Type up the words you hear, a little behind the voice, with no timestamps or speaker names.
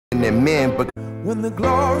than men. But when the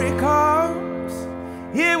glory comes,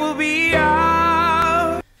 it will be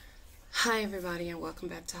ours. Hi everybody, and welcome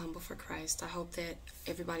back to Humble for Christ. I hope that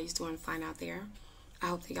everybody's doing fine out there. I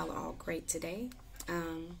hope that y'all are all great today.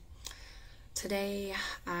 Today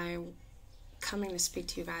I'm coming to speak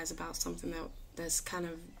to you guys about something that's kind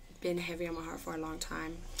of been heavy on my heart for a long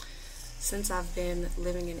time. Since I've been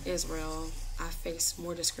living in Israel, I face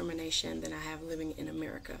more discrimination than I have living in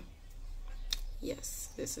America. Yes,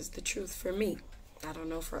 this is the truth for me. I don't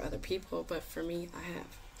know for other people, but for me, I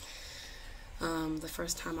have. The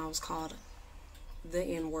first time I was called the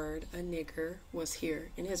N-word, a nigger, was here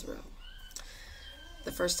in Israel.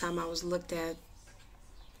 The first time I was looked at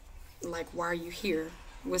like, why are you here,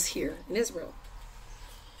 was here in Israel.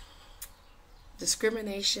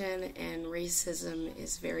 Discrimination and racism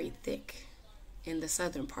is very thick in the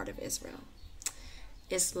southern part of Israel.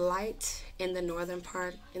 It's light in the northern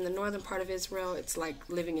part. In the northern part of Israel, it's like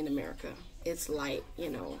living in America. It's light,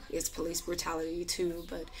 it's police brutality too,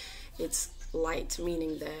 but it's light,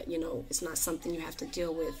 meaning that, it's not something you have to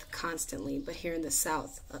deal with constantly. But here in the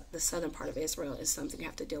south, the southern part of Israel, is something you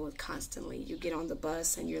have to deal with constantly. You get on the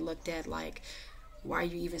bus and you're looked at like, why are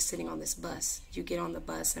you even sitting on this bus? You get on the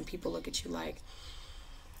bus and people look at you like,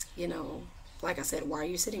 like I said, why are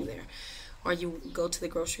you sitting there? Or you go to the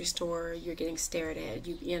grocery store, you're getting stared at.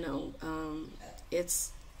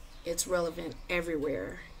 It's relevant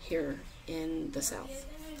everywhere here in the South,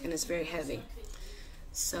 and it's very heavy.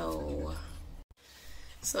 So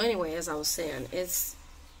anyway, as I was saying, it's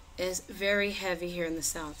very heavy here in the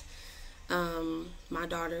South. My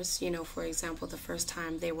daughters, for example, the first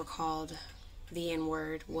time they were called the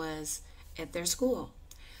N-word was at their school.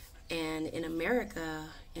 And in America,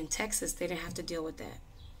 in Texas, they didn't have to deal with that.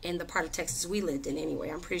 In the part of Texas we lived in anyway.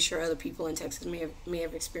 I'm pretty sure other people in Texas may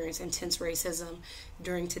have experienced intense racism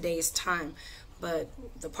during today's time. But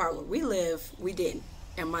the part where we live, we didn't.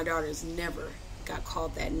 And my daughters never got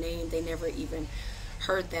called that name. They never even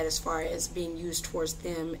heard that as far as being used towards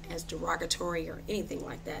them as derogatory or anything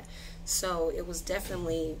like that. So it was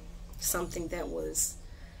definitely something that was,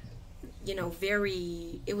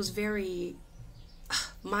 very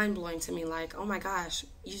mind-blowing to me. Like, oh my gosh,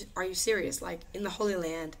 are you serious? Like, in the Holy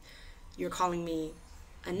Land, you're calling me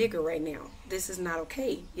a nigger right now. This is not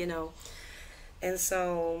okay, And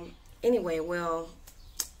so, anyway, well,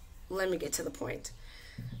 let me get to the point.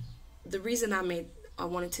 The reason I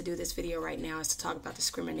wanted to do this video right now is to talk about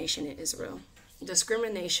discrimination in Israel.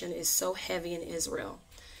 Discrimination is so heavy in Israel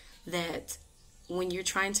that when you're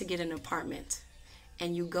trying to get an apartment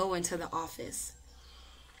and you go into the office,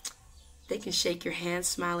 they can shake your hand,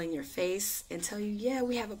 smile in your face, and tell you, yeah,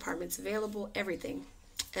 we have apartments available, everything.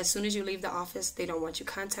 As soon as you leave the office, they don't want you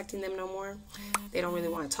contacting them no more. They don't really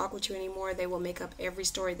want to talk with you anymore. They will make up every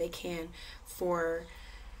story they can for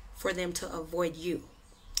them to avoid you.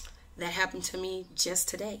 That happened to me just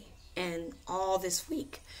today and all this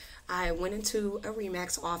week. I went into a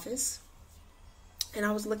RE/MAX office and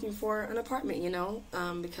I was looking for an apartment,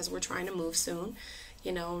 because we're trying to move soon.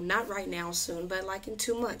 Not right now soon, but like in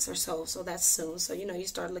 2 months or so. So that's soon. So, you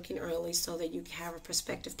start looking early so that you can have a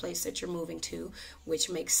prospective place that you're moving to, which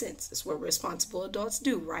makes sense. It's what responsible adults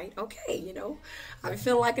do, right? Okay, I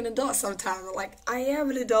feel like an adult sometimes. I'm like, I am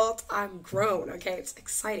an adult. I'm grown, okay? It's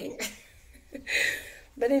exciting.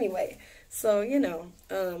 But anyway, so,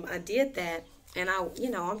 I did that. And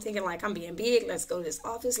I'm thinking like, I'm being big. Let's go to this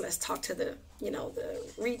office. Let's talk to the, the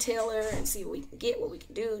retailer and see what we can get, what we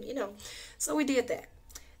can do, So we did that.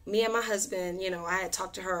 Me and my husband, I had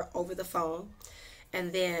talked to her over the phone.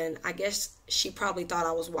 And then I guess she probably thought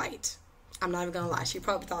I was white. I'm not even going to lie. She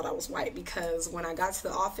probably thought I was white because when I got to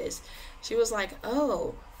the office, she was like,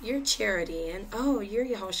 oh, you're Charity. And oh, you're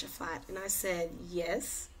Yehoshaphat. And I said,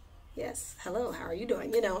 yes. Hello, how are you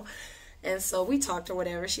doing? And so we talked or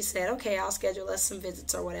whatever. She said, okay, I'll schedule us some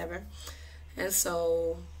visits or whatever. And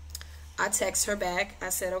so I text her back. I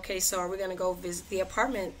said, okay, so are we going to go visit the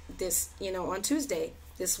apartment on Tuesday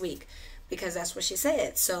this week? Because that's what she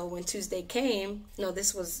said. So when Tuesday came, no,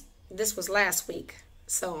 this was last week.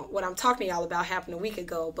 So what I'm talking to y'all about happened a week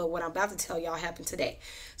ago, but what I'm about to tell y'all happened today.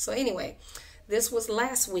 So anyway, this was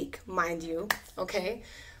last week, mind you, okay?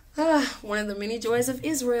 One of the many joys of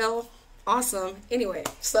Israel. Awesome. Anyway,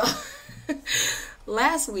 so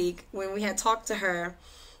last week when we had talked to her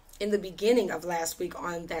in the beginning of last week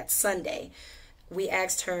on that Sunday, we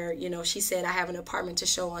asked her, she said, I have an apartment to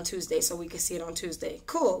show on Tuesday so we can see it on Tuesday.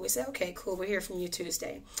 Cool. We said, okay, cool. We'll hear from you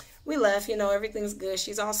Tuesday. We left, everything's good.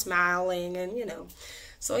 She's all smiling and,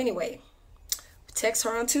 So anyway, text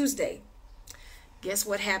her on Tuesday. Guess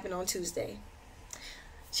what happened on Tuesday?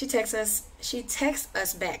 She texts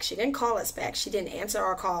us back. She didn't call us back. She didn't answer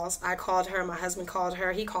our calls. I called her. My husband called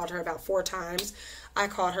her. He called her about 4 times. I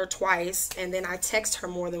called her twice. And then I texted her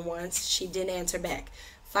more than once. She didn't answer back.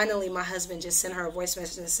 Finally, my husband just sent her a voice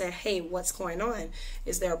message and said, hey, what's going on?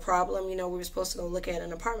 Is there a problem? You know, we were supposed to go look at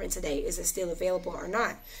an apartment today. Is it still available or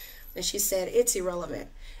not? And she said, it's irrelevant.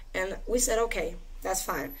 And we said, okay, that's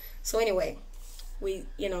fine. So anyway,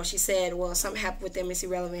 she said, well, something happened with them. It's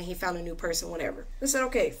irrelevant. He found a new person, whatever. I said,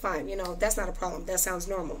 okay, fine. That's not a problem. That sounds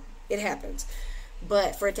normal. It happens.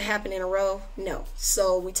 But for it to happen in a row, no.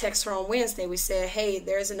 So we text her on Wednesday. We said, hey,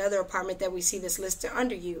 there's another apartment that we see that's listed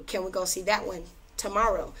under you. Can we go see that one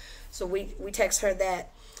tomorrow? So we text her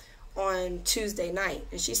that on Tuesday night.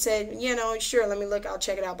 And she said, sure, let me look. I'll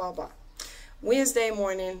check it out, blah, blah. Wednesday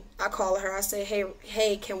morning, I call her. I say,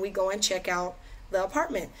 hey, can we go and check out the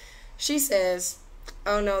apartment? She says,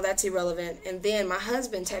 oh, no, that's irrelevant. And then my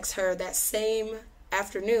husband texts her that same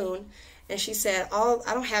afternoon, and she said, I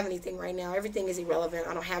don't have anything right now. Everything is irrelevant.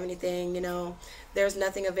 I don't have anything, There's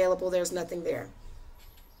nothing available. There's nothing there.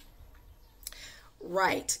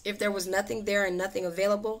 Right. If there was nothing there and nothing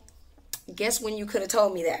available, guess when you could have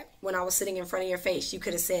told me that? When I was sitting in front of your face, you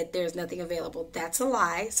could have said there's nothing available. That's a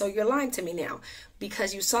lie. So you're lying to me now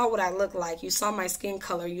because you saw what I looked like. You saw my skin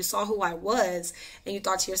color. You saw who I was. And you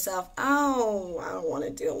thought to yourself, oh, I don't want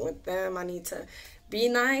to deal with them. I need to be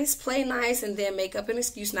nice, play nice, and then make up an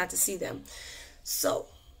excuse not to see them. So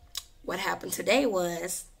what happened today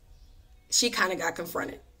was she kind of got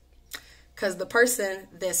confronted. Because the person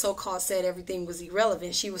that so-called said everything was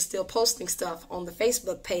irrelevant, she was still posting stuff on the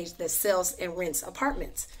Facebook page that sells and rents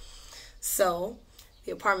apartments. So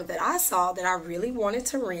the apartment that I saw that I really wanted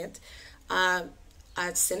to rent, I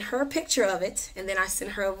sent her a picture of it, and then I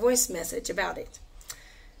sent her a voice message about it.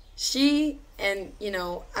 I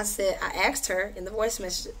asked her in the voice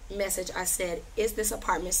message, I said, is this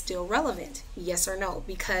apartment still relevant? Yes or no?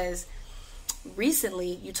 Because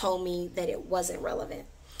recently you told me that it wasn't relevant.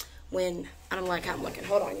 When I don't like how I'm looking.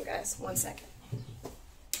 Hold on, you guys. 1 second.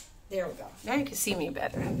 There we go. Now you can see me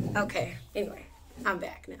better. Okay. Anyway, I'm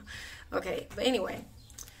back now. Okay. But anyway,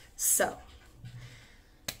 so,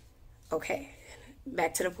 okay.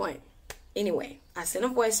 Back to the point. Anyway, I sent a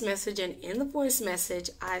voice message, and in the voice message,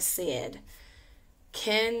 I said,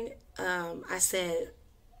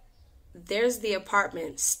 there's the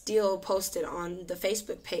apartment still posted on the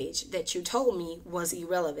Facebook page that you told me was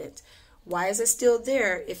irrelevant. Why is it still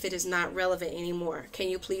there if it is not relevant anymore? Can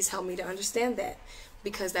you please help me to understand that?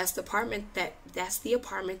 Because that's the apartment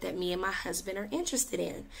that me and my husband are interested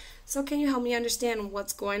in. So can you help me understand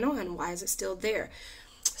what's going on? Why is it still there?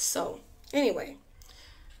 So anyway,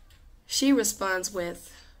 she responds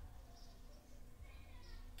with,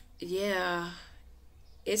 yeah,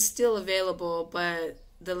 it's still available, but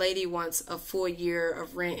the lady wants a full year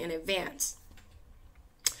of rent in advance.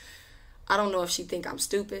 I don't know if she think I'm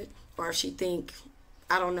stupid, or if she think,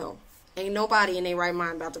 I don't know. Ain't nobody in their right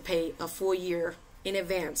mind about to pay a full year in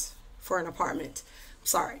advance for an apartment. I'm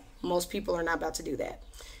sorry. Most people are not about to do that.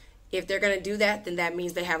 If they're going to do that, then that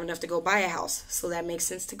means they have enough to go buy a house. So that makes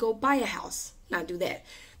sense to go buy a house, not do that.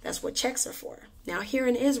 That's what checks are for. Now, here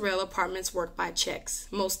in Israel, apartments work by checks.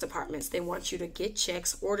 Most apartments, they want you to get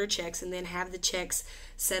checks, order checks, and then have the checks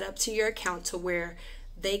set up to your account to where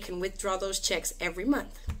they can withdraw those checks every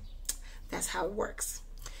month. That's how it works.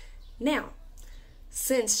 Now,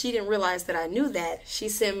 since she didn't realize that I knew that, she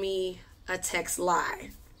sent me a text lie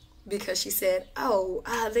because she said,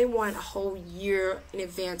 they want a whole year in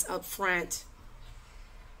advance up front.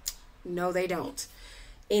 No, they don't.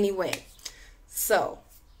 Anyway, so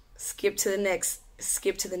skip to the next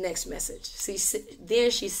message. See, then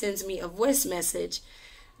she sends me a voice message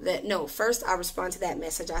first I respond to that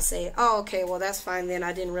message. I say, oh, okay, well, that's fine then.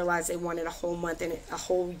 I didn't realize they wanted a whole month and a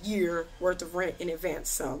whole year worth of rent in advance.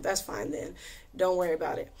 So that's fine then. Don't worry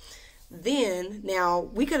about it. Then, now,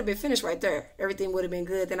 we could have been finished right there. Everything would have been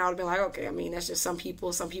good. Then I would have been like, okay, I mean, that's just some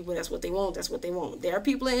people, that's what they want. That's what they want. There are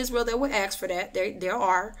people in Israel that will ask for that. There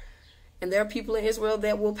are. And there are people in Israel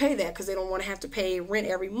that will pay that because they don't want to have to pay rent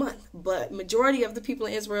every month. But majority of the people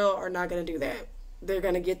in Israel are not going to do that. They're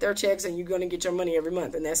going to get their checks and you're going to get your money every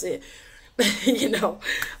month. And that's it.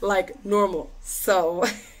 Like normal. So,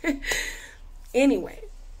 anyway,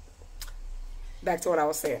 back to what I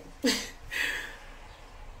was saying.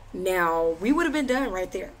 Now, we would have been done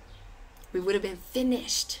right there. We would have been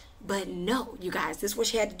finished. But no, you guys, this is what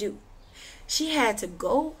she had to do. She had to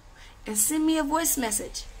go and send me a voice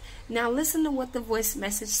message. Now, listen to what the voice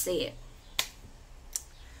message said.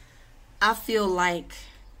 I feel like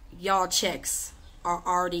y'all checks are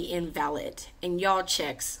already invalid and y'all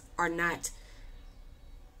checks are not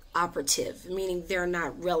operative, meaning they're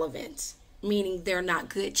not relevant, meaning they're not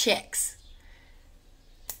good checks.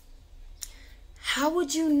 How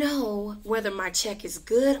would you know whether my check is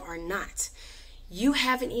good or not? You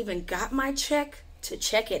haven't even got my check to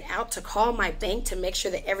check it out, to call my bank to make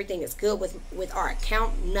sure that everything is good with our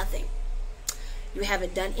account. Nothing. You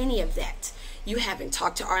haven't done any of that. You haven't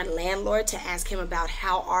talked to our landlord to ask him about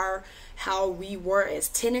how we were as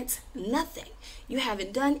tenants. Nothing. You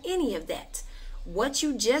haven't done any of that. What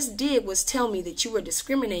you just did was tell me that you were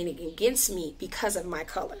discriminating against me because of my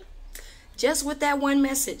color. Just with that one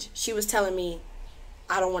message, she was telling me,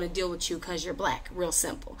 I don't want to deal with you because you're black. Real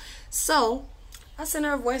simple. So I sent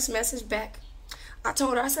her a voice message back. I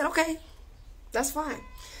told her, I said, okay, that's fine.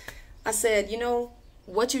 I said, you know,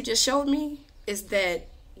 what you just showed me is that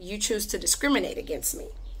you choose to discriminate against me.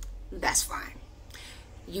 That's fine.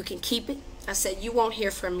 You can keep it. I said, you won't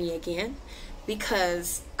hear from me again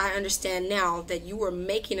because I understand now that you were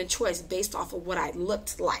making a choice based off of what I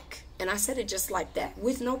looked like. And I said it just like that,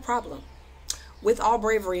 with no problem, with all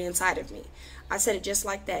bravery inside of me. I said it just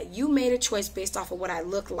like that. You made a choice based off of what I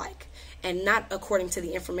look like and not according to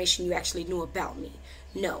the information you actually knew about me.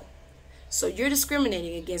 No. So you're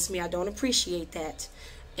discriminating against me. I don't appreciate that.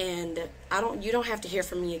 And you don't have to hear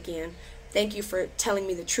from me again. Thank you for telling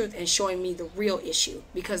me the truth and showing me the real issue,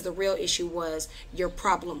 because the real issue was your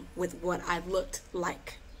problem with what I looked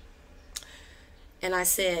like. And I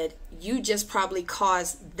said, you just probably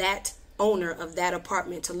caused that owner of that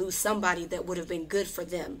apartment to lose somebody that would have been good for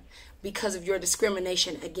them because of your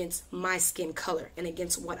discrimination against my skin color and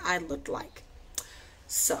against what I looked like.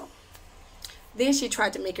 So then she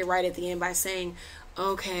tried to make it right at the end by saying,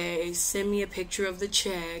 okay, send me a picture of the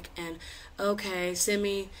check, and okay, send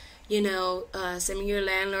me your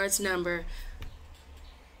landlord's number.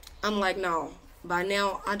 I'm like, no, by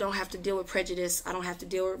now I don't have to deal with prejudice. I don't have to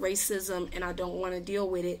deal with racism, and I don't want to deal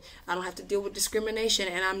with it. I don't have to deal with discrimination,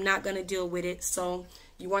 and I'm not going to deal with it. So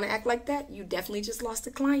you want to act like that? You definitely just lost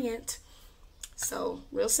a client. So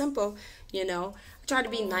real simple, I try to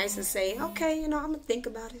be nice and say, okay, I'm going to think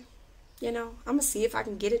about it. I'm going to see if I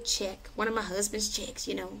can get a check, one of my husband's checks,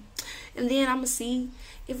 and then I'm going to see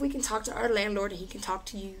if we can talk to our landlord and he can talk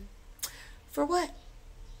to you. For what?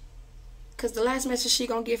 Because the last message she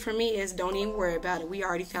going to get from me is, don't even worry about it. We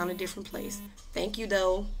already found a different place. Thank you,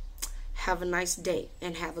 though. Have a nice day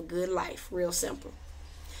and have a good life. Real simple.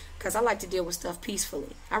 Because I like to deal with stuff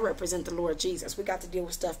peacefully. I represent the Lord Jesus. We got to deal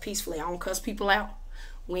with stuff peacefully. I don't cuss people out.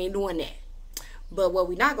 We ain't doing that. But what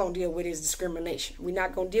we're not going to deal with is discrimination. We're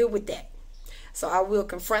not going to deal with that. So I will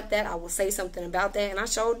confront that. I will say something about that. And I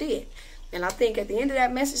sure did. And I think at the end of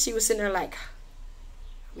that message, she was sitting there like,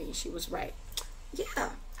 she was right. Yeah,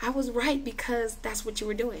 I was right, because that's what you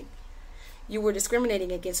were doing. You were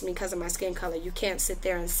discriminating against me because of my skin color. You can't sit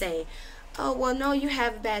there and say, oh, well, no, you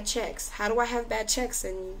have bad checks. How do I have bad checks?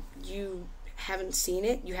 And you haven't seen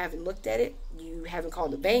it. You haven't looked at it. You haven't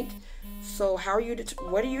called the bank. So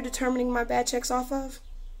what are you determining my bad checks off of?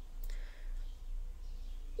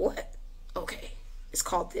 What? Okay. It's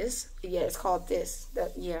called this. Yeah, it's called this.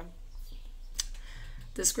 Yeah.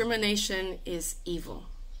 Discrimination is evil.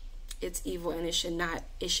 It's evil, and it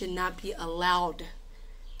should not be allowed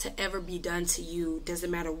to ever be done to you. Doesn't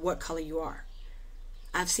matter what color you are.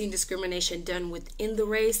 I've seen discrimination done within the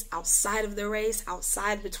race, outside of the race,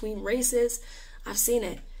 outside between races. I've seen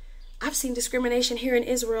it. I've seen discrimination here in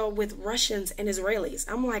Israel with Russians and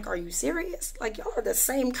Israelis. I'm like, are you serious? Like, y'all are the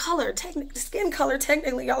same color, skin color,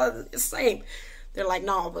 technically y'all are the same. They're like,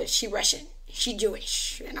 no, but she Russian, she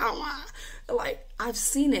Jewish, and I'm like, I've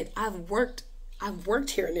seen it. I've worked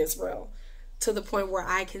here in Israel to the point where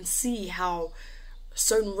I can see how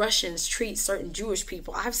certain Russians treat certain Jewish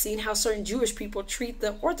people. I've seen how certain Jewish people treat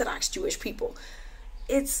the Orthodox Jewish people.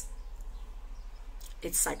 It's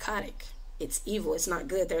psychotic. It's evil. It's not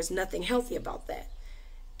good. There's nothing healthy about that.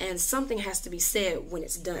 And something has to be said when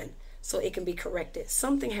it's done so it can be corrected.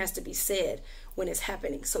 Something has to be said when it's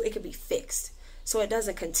happening so it can be fixed, so it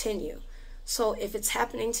doesn't continue. So if it's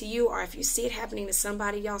happening to you, or if you see it happening to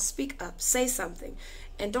somebody, y'all speak up, say something,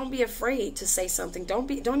 and don't be afraid to say something. Don't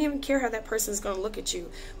even care how that person is going to look at you,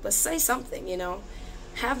 but say something.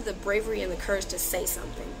 Have the bravery and the courage to say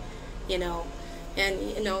something.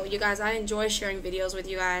 And you guys, I enjoy sharing videos with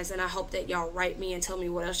you guys, and I hope that y'all write me and tell me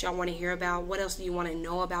what else y'all want to hear about. What else do you want to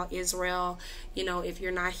know about Israel? If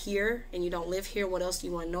you're not here and you don't live here, what else do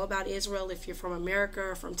you want to know about Israel? If you're from America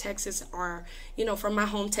or from Texas, or from my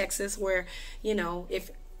home Texas, where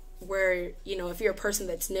if you're a person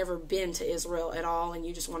that's never been to Israel at all and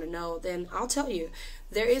you just want to know, then I'll tell you,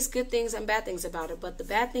 there is good things and bad things about it. But the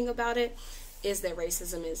bad thing about it is that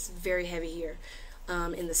racism is very heavy here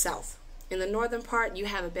in the South. In the northern part, you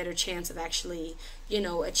have a better chance of actually,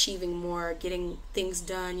 achieving more, getting things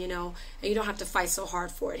done, and you don't have to fight so hard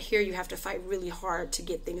for it. Here, you have to fight really hard to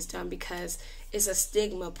get things done because it's a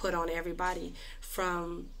stigma put on everybody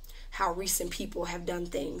from how recent people have done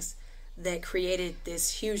things that created this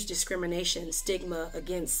huge discrimination stigma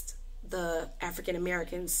against the African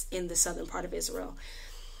Americans in the southern part of Israel.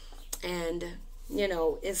 And,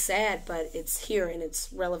 it's sad, but it's here and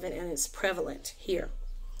it's relevant and it's prevalent here.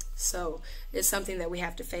 So it's something that we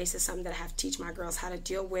have to face. It's something that I have to teach my girls how to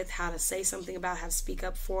deal with, how to say something about, how to speak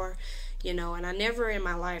up for, and I never in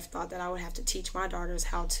my life thought that I would have to teach my daughters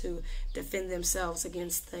how to defend themselves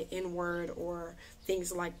against the N-word or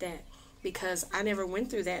things like that, because I never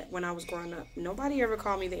went through that when I was growing up. Nobody ever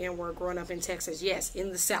called me the N-word growing up in Texas. Yes,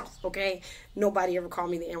 in the South, okay? Nobody ever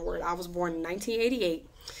called me the N-word. I was born in 1988.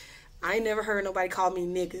 I ain't never heard nobody call me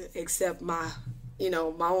nigga except my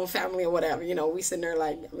my own family or whatever. We sitting there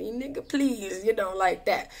like, nigga, please, like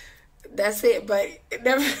that. That's it. But it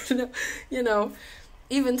never,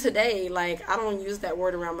 even today, like, I don't use that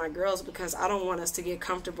word around my girls because I don't want us to get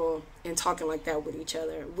comfortable in talking like that with each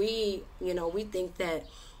other. We think that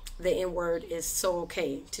the N-word is so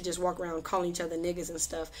okay to just walk around calling each other niggas and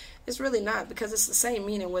stuff. It's really not, because it's the same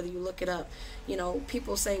meaning whether you look it up.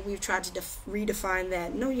 People say we've tried to redefine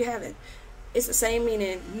that. No, you haven't. It's the same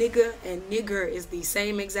meaning. Nigga and nigger is the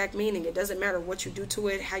same exact meaning. It doesn't matter what you do to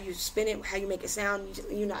it, how you spin it, how you make it sound.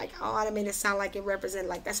 Like, oh, I made it sound like it represents,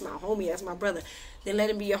 like, that's my homie, that's my brother. Then let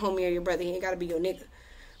him be your homie or your brother. He ain't got to be your nigga.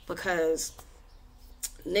 Because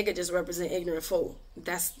nigga just represent ignorant fool.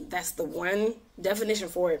 That's the one definition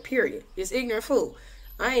for it, period. It's ignorant fool.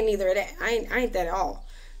 I ain't neither of that. I ain't that at all.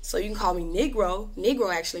 So you can call me Negro.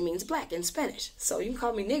 Negro actually means black in Spanish. So you can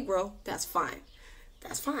call me Negro. That's fine.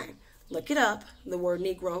 That's fine. Look it up. The word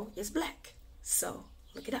Negro is black. So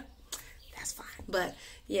look it up. That's fine. But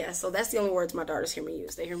yeah, so that's the only words my daughters hear me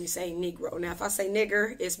use. They hear me say Negro. Now, if I say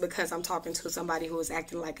nigger, it's because I'm talking to somebody who is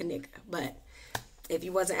acting like a nigga. But if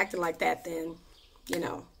you wasn't acting like that, then, I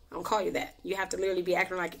don't call you that. You have to literally be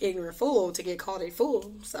acting like an ignorant fool to get called a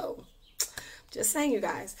fool. So just saying, you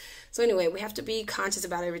guys. So anyway, we have to be conscious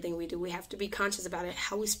about everything we do. We have to be conscious about it,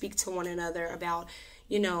 how we speak to one another, about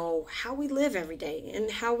how we live every day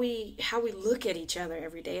and how we look at each other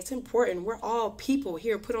every day. It's important. We're all people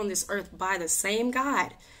here put on this earth by the same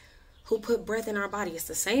God who put breath in our body. It's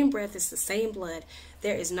the same breath. It's the same blood.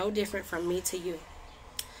 There is no different from me to you.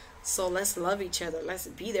 So let's love each other. Let's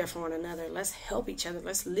be there for one another. Let's help each other.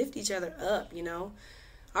 Let's lift each other up,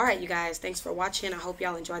 All right, you guys, thanks for watching. I hope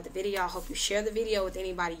y'all enjoyed the video. I hope you share the video with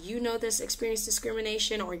anybody that's experienced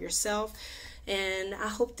discrimination or yourself. And I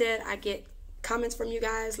hope that I get comments from you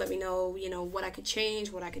guys. Let me know, what I could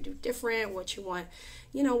change, what I could do different, what you want,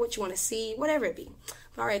 what you want to see, whatever it be.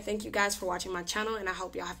 All right, thank you guys for watching my channel, and I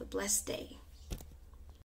hope y'all have a blessed day.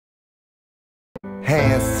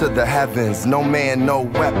 Hands to the heavens, no man, no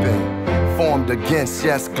weapon formed against,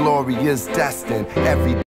 yes, glory is destined. Every